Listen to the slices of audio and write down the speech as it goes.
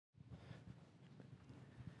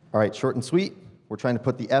All right, short and sweet. We're trying to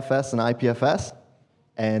put the FS in IPFS.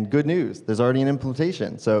 And good news, there's already an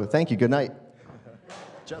implementation. So thank you, good night.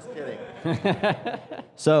 Just kidding.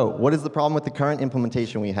 So what is the problem with the current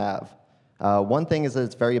implementation we have? One thing is that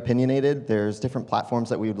it's very opinionated. There's different platforms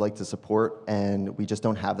that we would like to support, and we just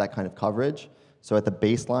don't have that kind of coverage. So at the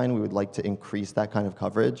baseline, we would like to increase that kind of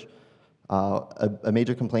coverage. A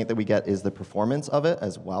major complaint that we get is the performance of it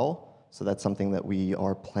as well. So that's something that we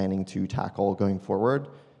are planning to tackle going forward.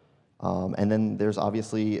 And then there's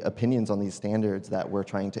obviously opinions on these standards that we're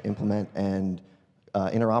trying to implement and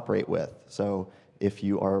interoperate with. So if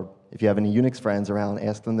you have any Unix friends around,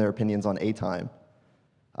 ask them their opinions on A-time.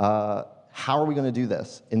 How are we going to do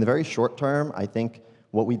this? In the very short term, I think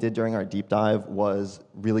what we did during our deep dive was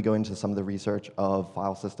really go into some of the research of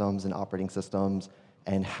file systems and operating systems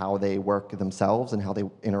and how they work themselves and how they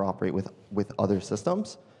interoperate with other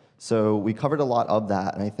systems. So we covered a lot of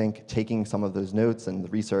that, and I think taking some of those notes and the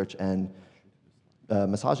research and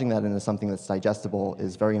massaging that into something that's digestible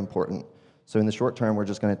is very important. So in the short term, we're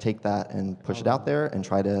just going to take that and push it out there and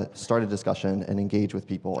try to start a discussion and engage with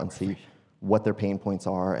people and see what their pain points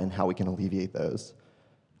are and how we can alleviate those.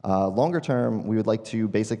 Longer term, we would like to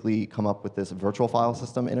basically come up with this virtual file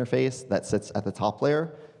system interface that sits at the top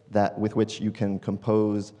layer with which you can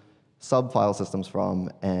compose sub-file systems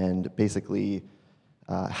from and basically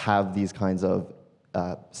have these kinds of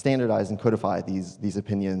standardize and codify these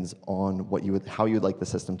opinions on how you would like the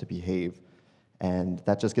system to behave. And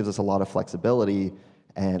that just gives us a lot of flexibility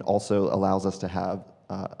and also allows us to have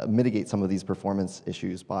mitigate some of these performance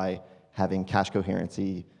issues by having cache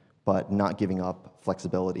coherency, but not giving up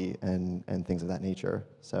flexibility and things of that nature.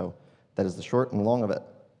 So that is the short and long of it.